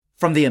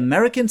From the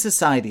American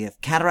Society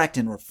of Cataract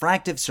and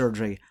Refractive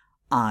Surgery,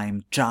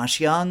 I'm Josh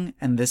Young,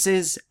 and this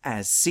is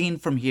As Seen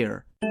From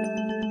Here.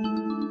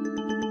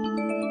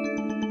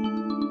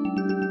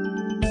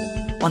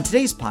 On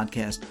today's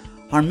podcast,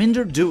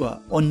 Harminder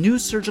Dua on new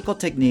surgical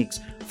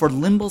techniques for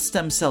limbal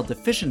stem cell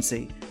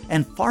deficiency,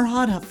 and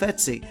Farhad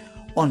Hafezi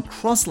on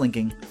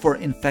cross-linking for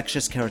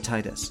infectious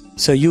keratitis.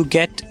 So you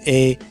get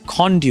a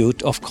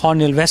conduit of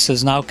corneal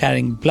vessels now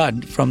carrying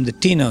blood from the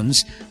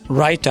tenones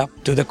right up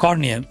to the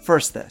cornea.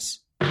 First this.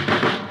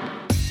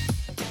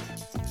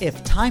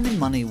 If time and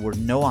money were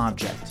no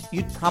object,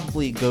 you'd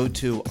probably go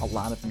to a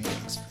lot of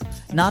meetings.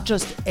 Not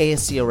just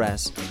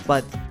ASCRS,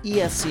 but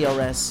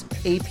ESCRS,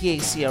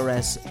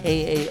 APACRS,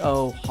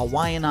 AAO,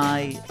 Hawaiian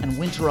Eye, and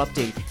Winter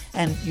Update,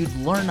 and you'd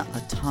learn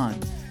a ton.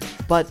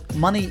 But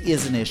money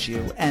is an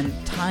issue, and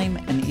time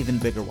an even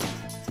bigger one.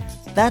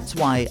 That's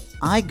why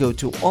I go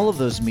to all of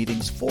those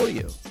meetings for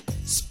you,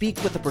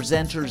 speak with the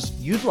presenters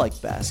you'd like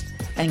best,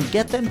 and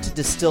get them to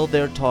distill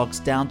their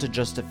talks down to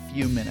just a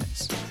few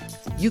minutes.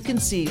 You can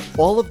see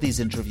all of these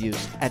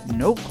interviews at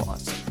no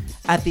cost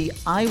at the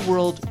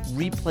iWorld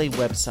Replay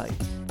website.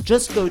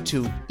 Just go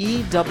to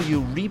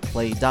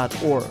ewreplay.org,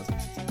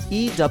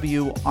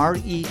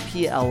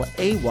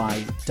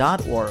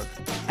 ewreplay.org,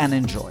 and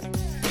enjoy.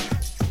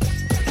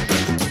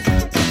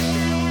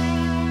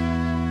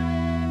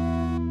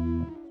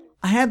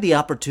 I had the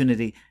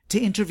opportunity to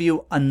interview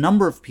a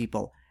number of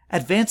people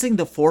advancing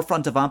the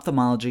forefront of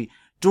ophthalmology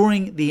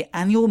during the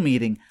annual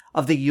meeting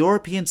of the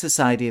European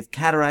Society of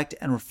Cataract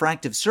and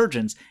Refractive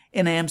Surgeons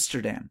in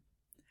Amsterdam.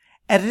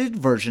 Edited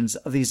versions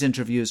of these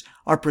interviews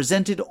are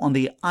presented on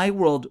the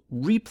iWorld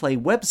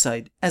Replay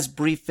website as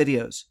brief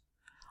videos.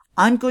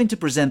 I'm going to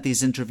present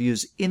these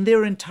interviews in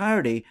their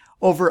entirety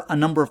over a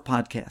number of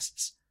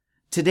podcasts.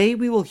 Today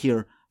we will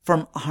hear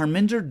from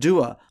Harminder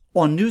Dua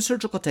on new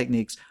surgical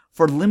techniques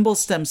for limbal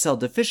stem cell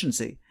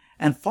deficiency,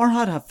 and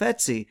Farhad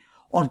Hafezi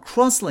on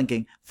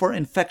cross-linking for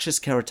infectious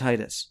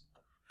keratitis.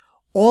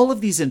 All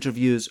of these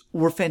interviews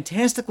were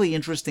fantastically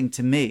interesting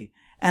to me,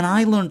 and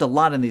I learned a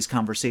lot in these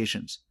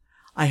conversations.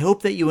 I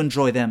hope that you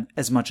enjoy them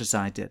as much as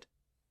I did.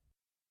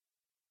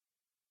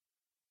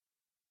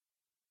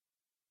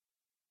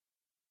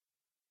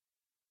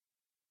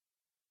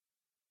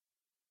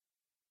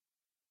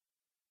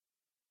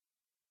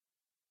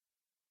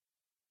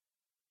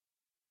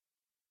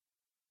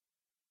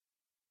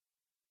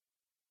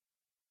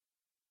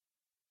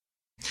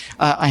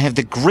 I have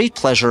the great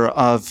pleasure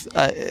of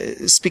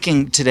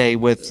speaking today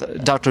with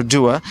Dr.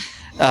 Dua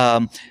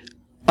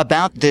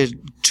about the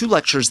two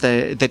lectures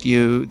that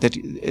you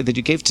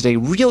gave today.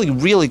 Really,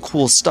 really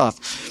cool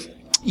stuff.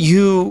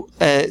 You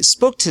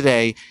spoke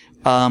today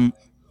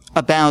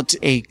about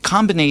a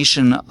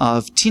combination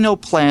of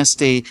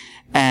tenoplasty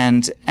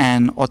and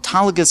an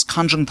autologous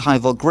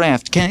conjunctival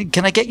graft.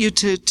 Can I get you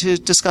to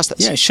discuss this?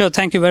 Yeah, sure.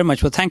 Thank you very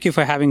much. Well, thank you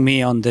for having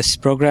me on this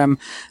program.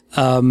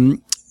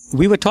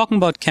 We were talking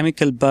about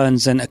chemical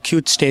burns and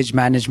acute stage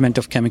management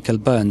of chemical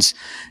burns.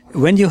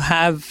 When you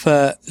have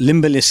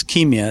limbal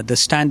ischemia, the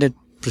standard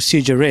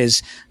procedure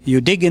is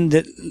you dig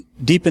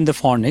deep in the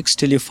fornix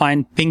till you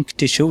find pink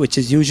tissue, which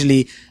is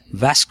usually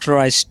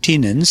vascularized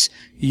tenons.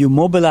 You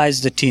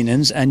mobilize the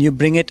tenons and you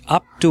bring it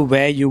up to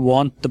where you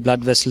want the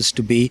blood vessels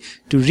to be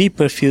to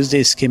reperfuse the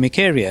ischemic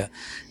area.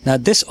 Now,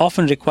 this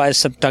often requires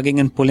some tugging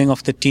and pulling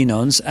of the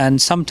tenons,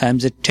 and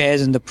sometimes it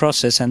tears in the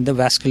process and the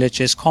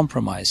vasculature is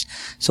compromised.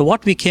 So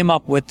what we came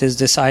up with is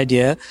this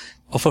idea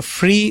of a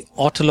free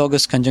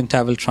autologous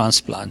conjunctival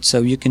transplant.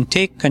 So you can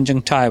take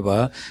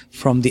conjunctiva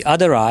from the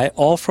other eye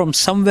or from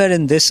somewhere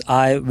in this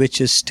eye which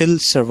has still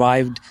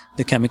survived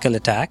the chemical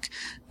attack,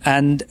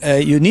 and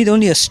you need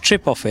only a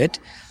strip of it.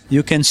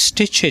 You can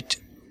stitch it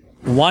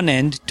one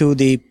end to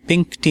the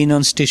pink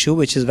tenons tissue,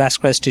 which is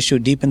vascularized tissue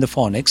deep in the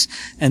fornix,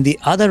 and the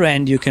other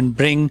end you can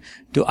bring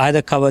to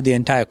either cover the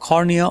entire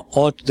cornea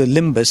or to the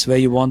limbus where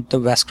you want the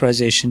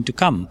vascularization to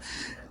come.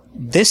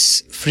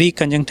 This free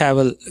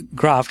conjunctival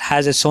graft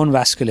has its own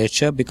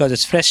vasculature because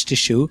it's fresh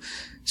tissue.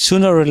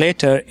 Sooner or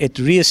later, it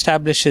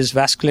reestablishes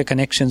vascular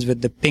connections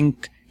with the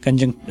pink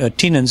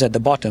tenons at the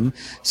bottom,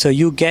 so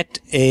you get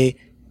a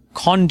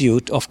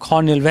conduit of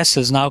corneal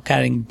vessels now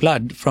carrying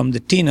blood from the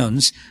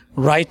tenons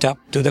right up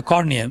to the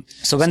cornea.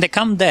 So when they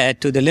come there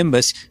to the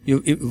limbus,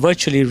 you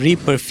virtually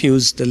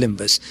reperfuse the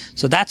limbus.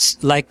 So that's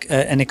like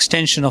an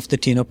extension of the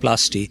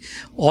tenoplasty.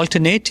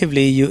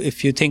 Alternatively,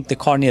 if you think the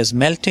cornea is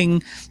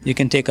melting, you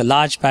can take a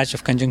large patch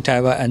of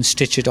conjunctiva and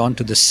stitch it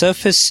onto the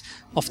surface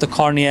of the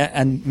cornea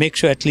and make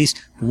sure at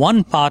least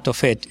one part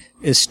of it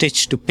is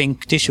stitched to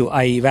pink tissue,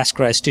 i.e.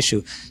 vascularized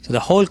tissue. So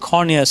the whole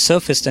cornea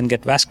surface then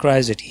get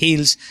vascularized, it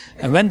heals,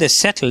 and when this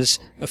settles,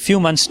 a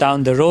few months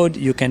down the road,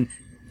 you can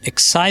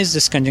excise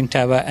this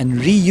conjunctiva and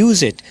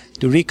reuse it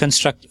to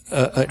reconstruct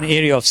an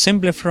area of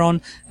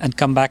symblepharon and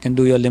come back and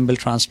do your limbal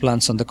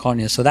transplants on the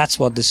cornea. So that's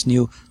what this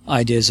new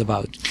idea is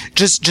about.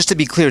 Just to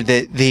be clear,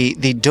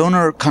 the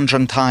donor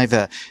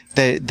conjunctiva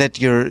that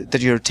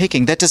you're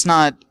taking, that does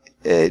not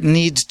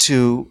need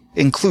to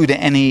include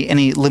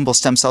any limbal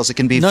stem cells. It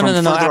can be from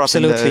further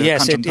absolutely. up in the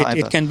Yes, conjunctiva.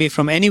 it can be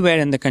from anywhere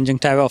in the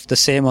conjunctiva of the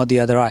same or the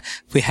other eye.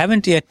 We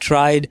haven't yet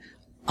tried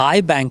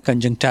eye bank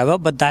conjunctiva,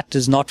 but that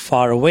is not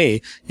far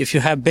away. If you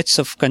have bits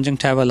of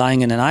conjunctiva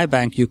lying in an eye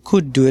bank, you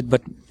could do it,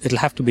 but it'll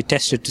have to be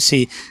tested to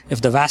see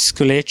if the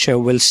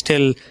vasculature will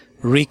still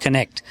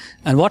reconnect.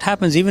 And what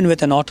happens even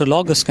with an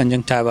autologous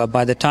conjunctiva,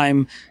 by the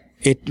time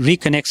it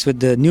reconnects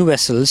with the new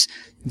vessels,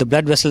 the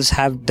blood vessels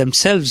have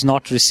themselves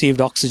not received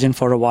oxygen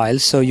for a while,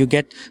 so you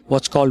get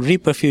what's called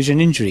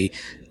reperfusion injury.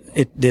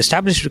 They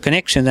establish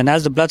reconnection, and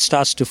as the blood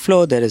starts to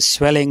flow, there is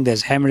swelling,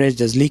 there's hemorrhage,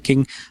 there's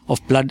leaking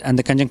of blood, and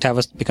the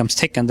conjunctiva becomes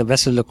thick and the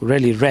vessels look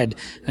really red.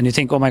 And you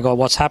think, oh my God,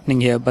 what's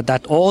happening here? But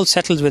that all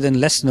settles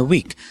within less than a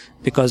week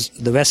because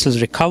the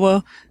vessels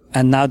recover,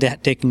 and now they're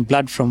taking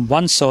blood from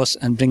one source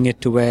and bring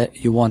it to where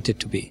you want it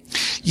to be.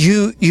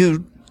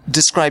 You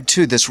described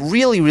too this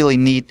really, really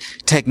neat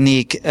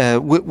technique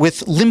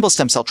with limbal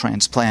stem cell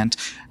transplant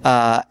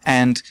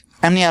and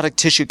amniotic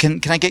tissue.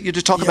 Can I get you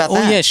to talk about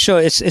that? Oh, yeah, sure.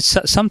 It's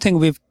something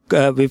we've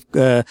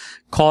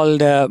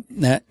called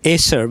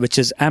ASER, which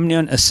is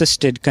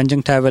amnion-assisted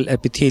conjunctival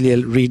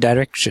epithelial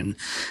redirection.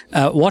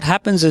 What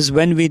happens is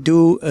when we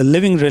do a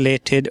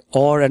living-related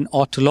or an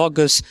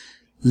autologous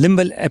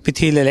limbal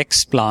epithelial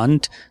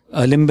explant,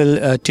 a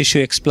limbal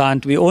tissue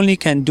explant, we only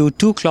can do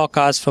 2 clock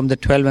hours from the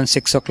 12 and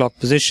 6 o'clock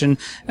position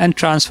and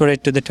transfer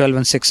it to the 12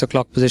 and 6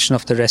 o'clock position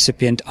of the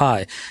recipient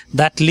eye.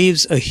 That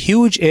leaves a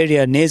huge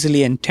area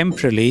nasally and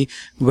temporally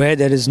where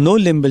there is no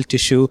limbal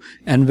tissue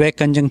and where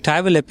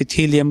conjunctival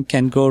epithelium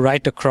can go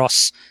right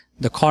across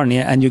the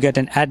cornea, and you get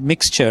an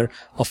admixture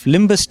of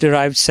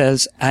limbus-derived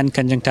cells and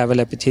conjunctival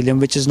epithelium,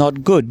 which is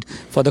not good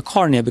for the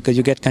cornea because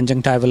you get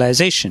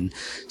conjunctivalization.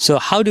 So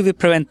how do we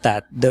prevent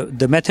that?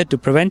 The method to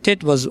prevent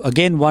it was,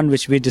 again, one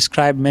which we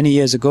described many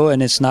years ago,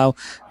 and it's now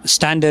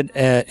standard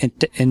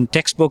in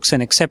textbooks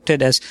and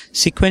accepted as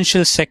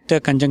sequential sector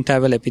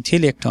conjunctival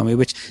epitheliectomy,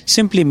 which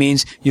simply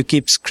means you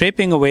keep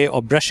scraping away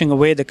or brushing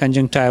away the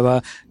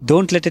conjunctiva.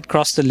 Don't let it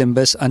cross the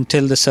limbus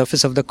until the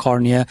surface of the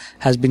cornea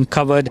has been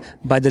covered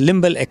by the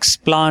limbal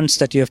explants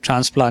that you have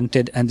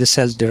transplanted and the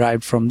cells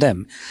derived from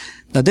them.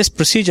 Now, this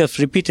procedure of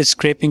repeated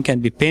scraping can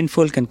be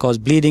painful, can cause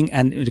bleeding,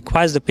 and it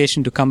requires the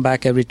patient to come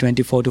back every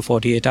 24 to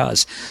 48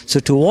 hours. So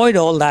to avoid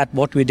all that,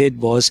 what we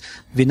did was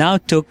we now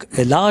took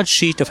a large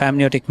sheet of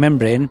amniotic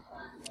membrane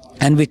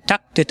and we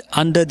tucked it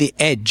under the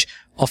edge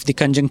of the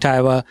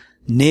conjunctiva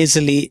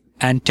nasally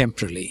and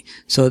temporally.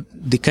 So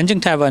the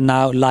conjunctiva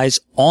now lies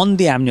on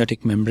the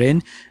amniotic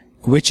membrane,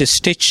 which is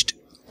stitched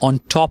on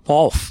top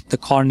of the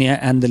cornea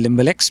and the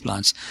limbal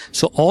explants.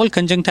 So all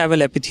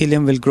conjunctival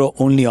epithelium will grow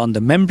only on the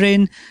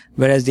membrane,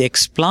 whereas the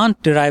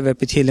explant-derived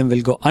epithelium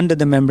will go under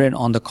the membrane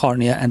on the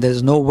cornea, and there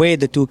is no way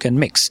the two can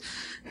mix.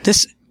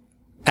 This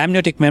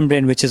amniotic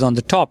membrane, which is on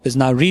the top, is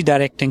now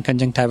redirecting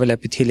conjunctival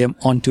epithelium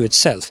onto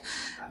itself.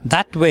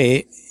 That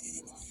way,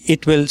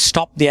 it will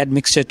stop the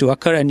admixture to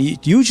occur, and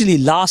it usually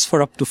lasts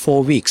for up to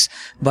 4 weeks,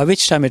 by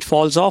which time it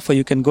falls off, or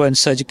you can go and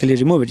surgically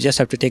remove it. You just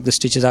have to take the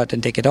stitches out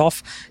and take it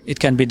off. It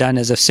can be done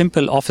as a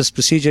simple office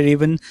procedure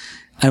even.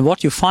 And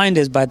what you find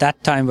is by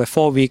that time, by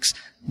 4 weeks,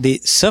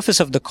 the surface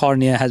of the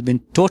cornea has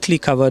been totally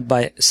covered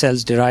by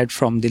cells derived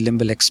from the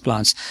limbal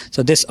explants.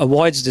 So this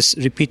avoids this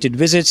repeated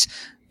visits.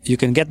 You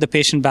can get the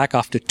patient back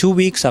after 2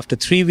 weeks, after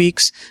 3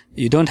 weeks.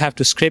 You don't have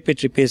to scrape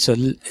it, repeat. So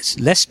it's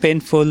less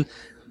painful,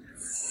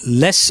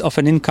 less of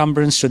an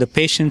encumbrance to the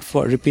patient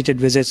for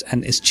repeated visits,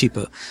 and is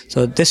cheaper.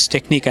 So this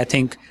technique, I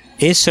think,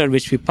 ASER,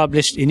 which we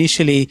published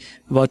initially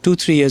about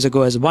 2-3 years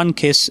ago as one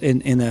case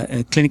in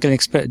a clinical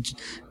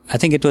I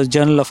think it was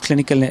Journal of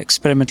Clinical and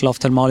Experimental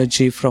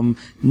Ophthalmology from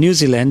New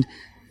Zealand,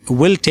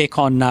 will take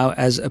on now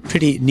as a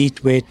pretty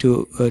neat way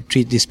to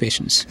treat these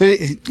patients.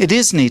 It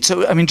is neat.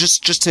 So, I mean,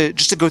 just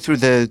to go through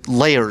the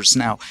layers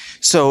now.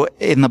 So,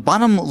 in the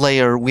bottom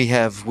layer, we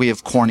have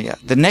cornea.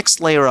 The next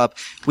layer up,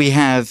 we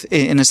have,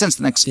 in a sense,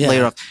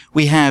 layer up,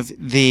 we have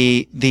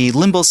the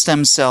limbal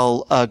stem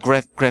cell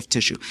graft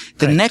tissue.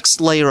 The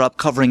next layer up,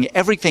 covering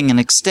everything and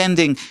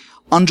extending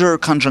under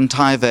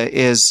conjunctiva,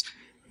 is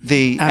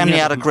the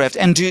amniotic graft.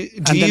 And do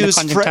you use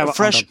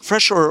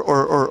fresh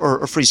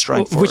or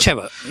freeze-dried?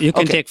 Whichever. You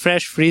can take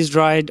fresh,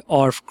 freeze-dried,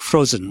 or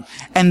frozen.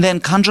 And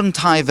then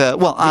conjunctiva,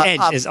 well, the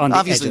edge is on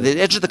obviously the edge.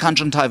 The edge of the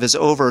conjunctiva is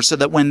over, so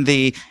that when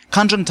the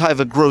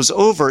conjunctiva grows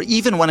over,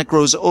 even when it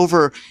grows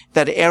over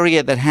that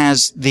area that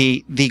has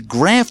the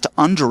graft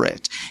under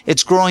it,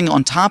 it's growing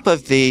on top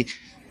of the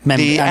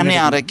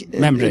amniotic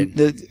membrane,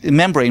 the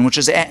membrane, which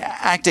is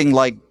acting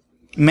like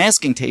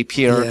masking tape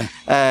here,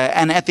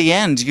 and at the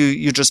end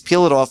you just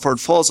peel it off or it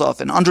falls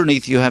off, and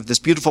underneath you have this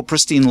beautiful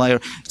pristine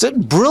layer. It's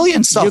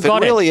brilliant stuff. It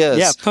really is.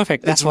 Yeah,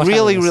 perfect. It's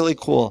really, really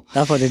cool.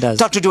 That's what it does.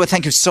 Dr. Dua,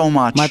 thank you so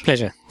much. My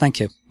pleasure. Thank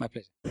you. My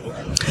pleasure.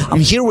 I'm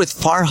here with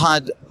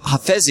Farhad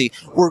Hafezi.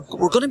 We're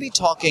going to be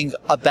talking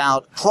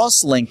about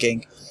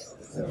cross-linking,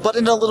 but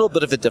in a little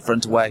bit of a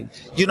different way.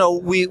 You know,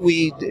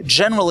 we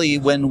generally,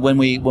 when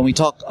we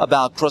talk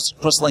about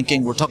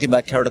cross-linking, we're talking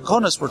about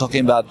keratoconus, we're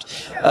talking about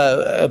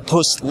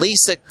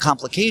post-LASIK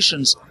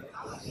complications.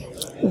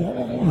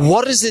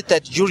 What is it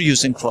that you're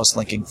using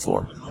cross-linking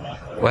for?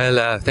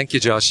 Well, thank you,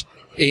 Josh.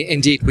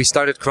 Indeed, we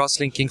started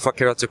cross-linking for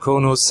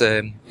keratoconus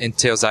in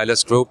Theo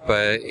Seiler's group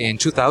in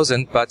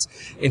 2000, but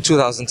in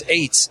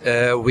 2008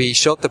 we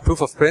showed the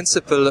proof of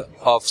principle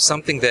of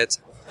something that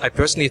I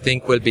personally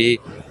think will be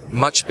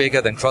much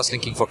bigger than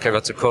cross-linking for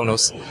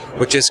keratoconus,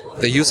 which is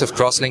the use of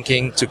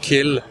cross-linking to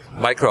kill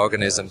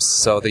microorganisms.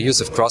 So the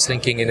use of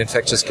cross-linking in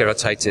infectious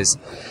keratitis.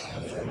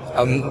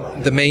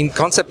 The main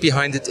concept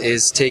behind it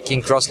is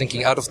taking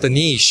cross-linking out of the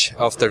niche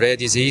of the rare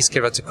disease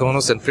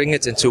keratoconus and bring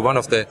it into one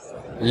of the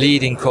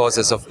leading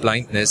causes of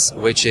blindness,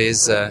 which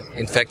is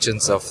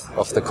infections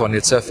of the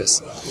corneal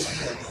surface.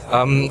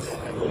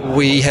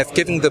 We have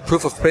given the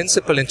proof of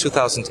principle in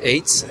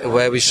 2008,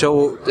 where we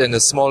showed in a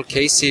small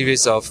case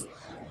series of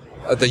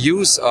the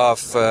use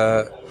of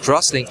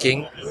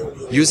cross-linking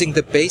using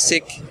the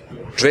basic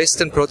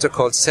Dresden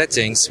protocol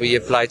settings we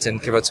applied in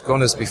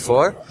keratoconus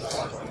before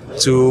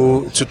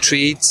to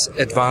treat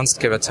advanced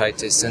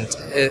keratitis. And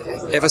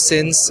ever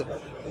since,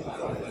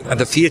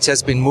 the field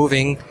has been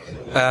moving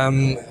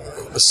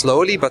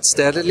slowly but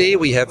steadily.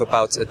 We have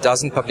about a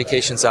dozen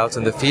publications out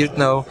in the field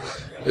now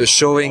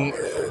showing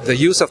the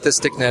use of this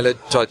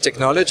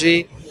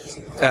technology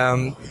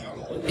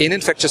in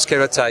infectious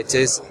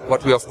keratitis.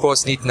 What we of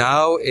course need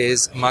now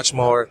is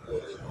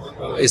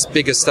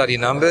bigger study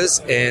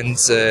numbers and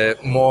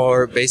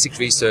more basic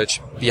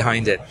research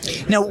behind it.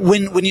 Now,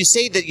 when you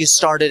say that you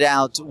started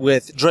out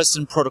with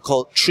Dresden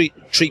protocol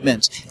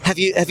treatment, have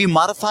you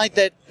modified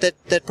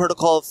that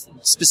protocol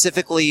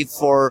specifically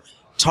for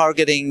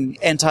targeting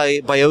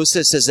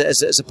antibiosis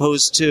as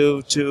opposed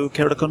to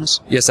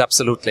keratoconus? Yes,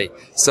 absolutely.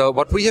 So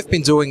what we have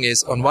been doing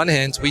is, on one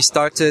hand, we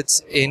started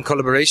in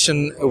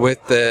collaboration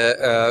with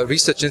the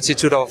Research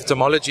Institute of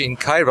Ophthalmology in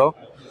Cairo,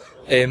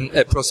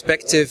 a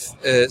prospective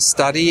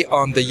study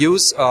on the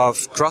use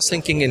of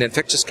cross-linking in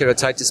infectious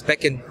keratitis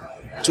back in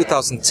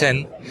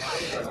 2010.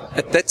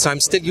 At that time,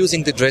 still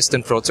using the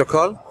Dresden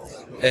protocol.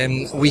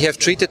 We have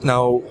treated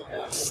now,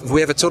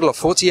 we have a total of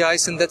 40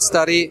 eyes in that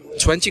study,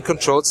 20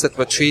 controls that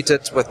were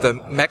treated with the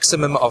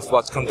maximum of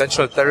what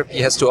conventional therapy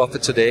has to offer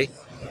today,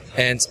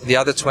 and the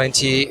other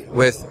 20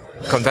 with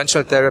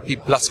conventional therapy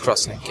plus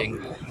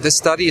cross-linking. This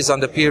study is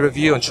under peer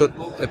review and should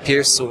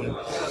appear soon.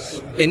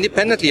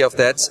 Independently of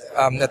that,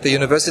 at the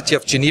University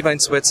of Geneva in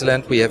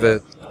Switzerland, we have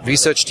a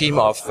research team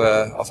of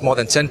more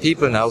than 10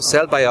 people now,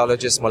 cell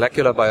biologists,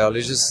 molecular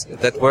biologists,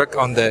 that work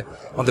on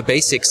the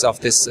basics of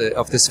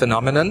this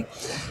phenomenon,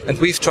 and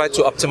we've tried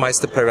to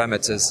optimize the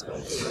parameters.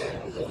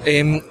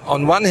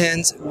 On one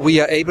hand, we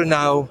are able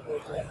now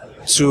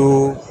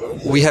to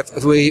we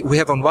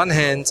have on one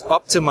hand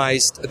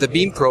optimized the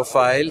beam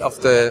profile of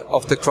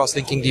the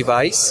cross-linking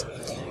device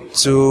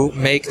to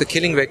make the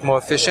killing rate more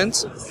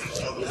efficient,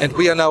 and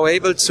we are now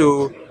able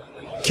to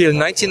kill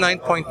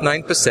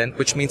 99.9%,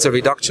 which means a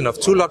reduction of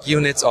 2 log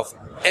units of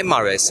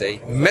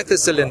MRSA,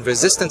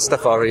 methicillin-resistant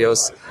Staph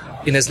aureus,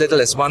 in as little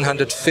as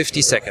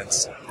 150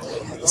 seconds.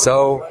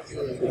 So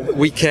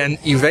we can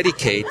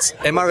eradicate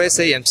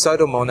MRSA and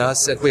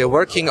Pseudomonas, and we are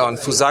working on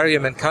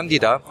Fusarium and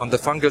Candida on the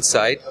fungal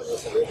side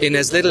in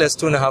as little as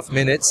 2.5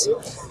 minutes.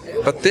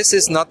 But this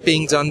is not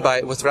being done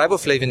with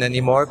riboflavin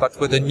anymore, but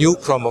with a new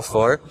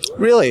chromophore.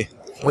 Really?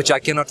 Which I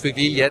cannot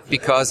reveal yet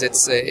because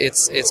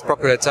it's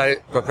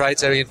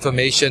proprietary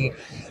information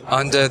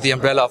under the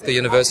umbrella of the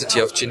University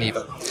of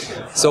Geneva.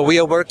 So we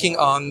are working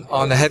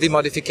on a heavy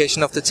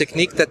modification of the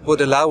technique that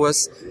would allow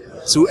us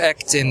to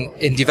act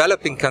in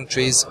developing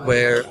countries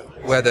where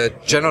the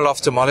general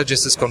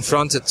ophthalmologist is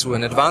confronted to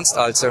an advanced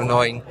ulcer,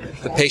 knowing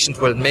the patient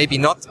will maybe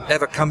not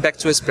ever come back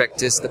to his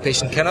practice. The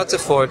patient cannot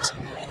afford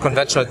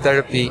conventional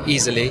therapy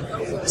easily.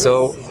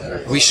 So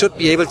we should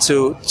be able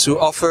to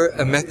offer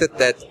a method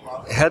that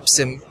helps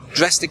him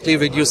drastically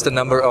reduce the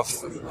number of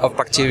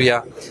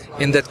bacteria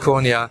in that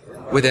cornea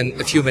within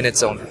a few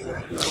minutes only.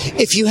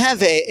 If you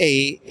have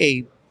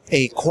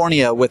a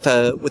cornea with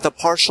a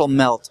partial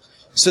melt,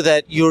 so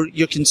that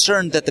you're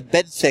concerned that the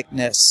bed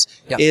thickness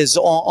is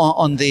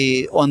on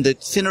the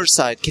thinner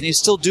side, can you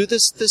still do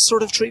this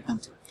sort of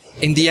treatment?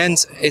 In the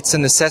end, it's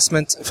an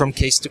assessment from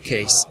case to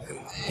case.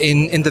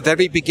 In the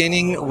very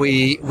beginning,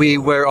 we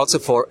were also,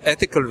 for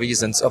ethical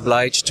reasons,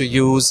 obliged to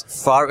use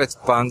far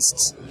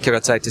advanced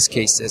keratitis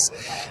cases.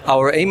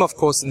 Our aim, of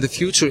course, in the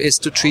future is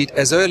to treat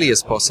as early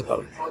as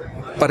possible.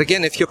 But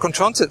again, if you're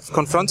confronted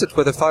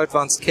with a far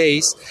advanced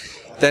case,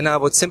 then I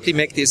would simply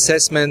make the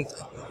assessment: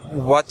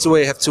 what do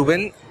I have to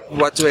win?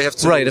 What do I have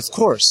to lose? Right, of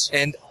course.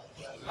 And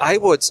I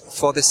would,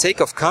 for the sake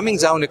of calming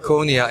down a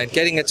cornea and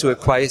getting it to a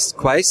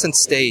quiescent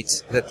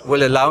state that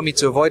will allow me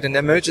to avoid an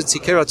emergency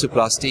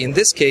keratoplasty, in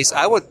this case,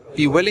 I would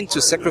be willing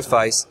to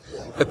sacrifice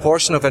a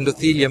portion of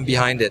endothelium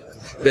behind it,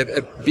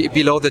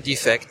 below the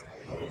defect,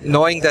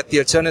 knowing that the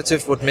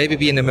alternative would maybe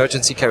be an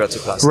emergency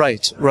keratoplasty.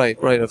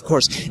 Right, of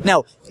course.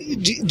 Now,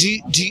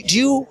 do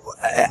you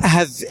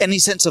have any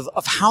sense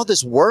of how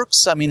this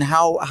works? I mean,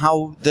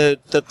 how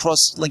the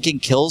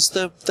cross-linking kills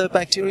the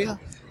bacteria?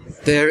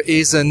 There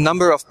is a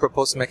number of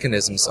proposed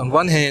mechanisms. On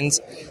one hand,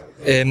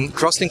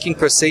 cross-linking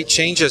per se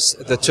changes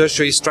the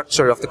tertiary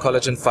structure of the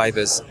collagen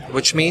fibers,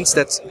 which means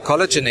that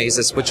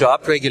collagenases, which are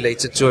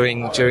upregulated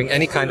during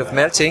any kind of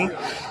melting,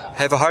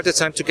 have a harder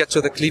time to get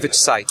to the cleavage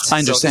site. I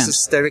understand. So this is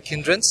steric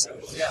hindrance.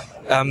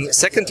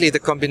 Secondly, the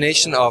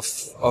combination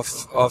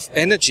of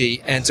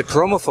energy and the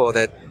chromophore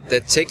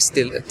that takes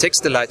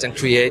the light and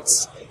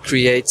creates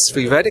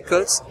free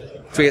radicals,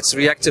 creates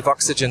reactive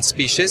oxygen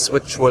species,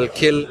 which would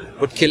kill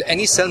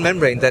any cell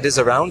membrane that is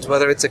around,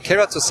 whether it's a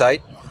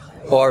keratocyte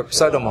or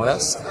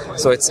pseudomonas.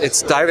 So it's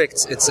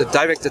a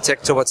direct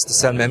attack towards the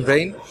cell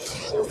membrane.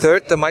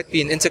 Third, there might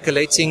be an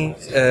intercalating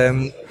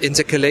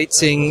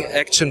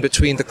action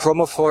between the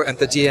chromophore and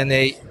the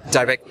DNA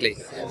directly.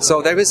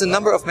 So there is a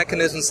number of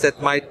mechanisms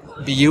that might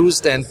be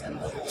used, and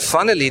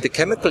funnily, the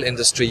chemical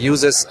industry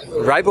uses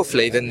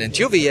riboflavin and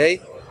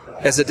UVA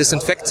as a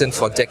disinfectant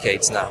for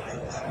decades now.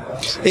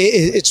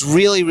 It's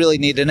really, really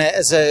neat. And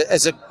as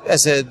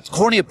a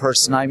cornea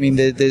person, I mean,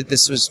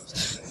 this was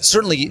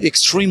certainly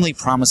extremely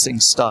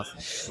promising stuff.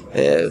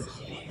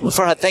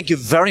 Farhad, thank you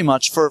very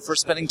much for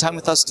spending time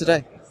with us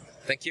today.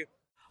 Thank you.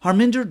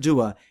 Harminder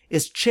Dua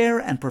is chair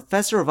and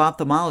professor of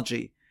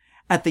ophthalmology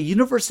at the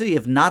University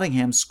of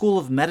Nottingham School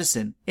of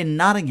Medicine in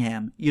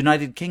Nottingham,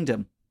 United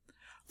Kingdom.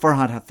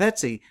 Farhad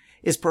Hafezi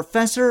is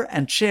professor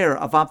and chair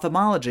of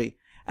ophthalmology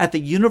at the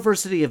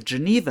University of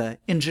Geneva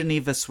in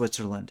Geneva,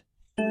 Switzerland.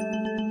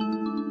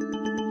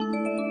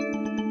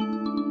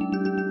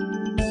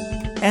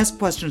 Ask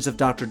questions of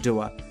Dr.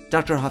 Dua,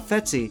 Dr.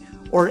 Hafezi,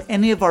 or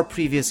any of our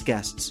previous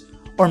guests,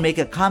 or make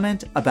a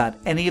comment about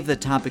any of the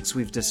topics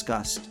we've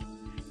discussed.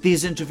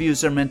 These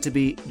interviews are meant to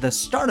be the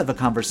start of a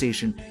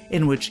conversation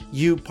in which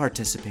you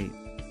participate.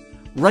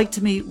 Write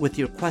to me with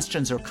your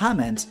questions or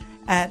comments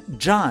at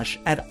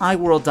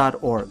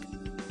josh@iworld.org.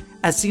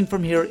 As Seen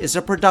From Here is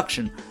a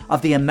production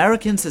of the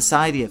American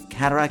Society of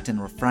Cataract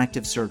and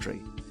Refractive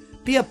Surgery.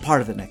 Be a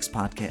part of the next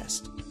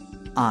podcast.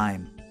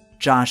 I'm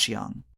Josh Young.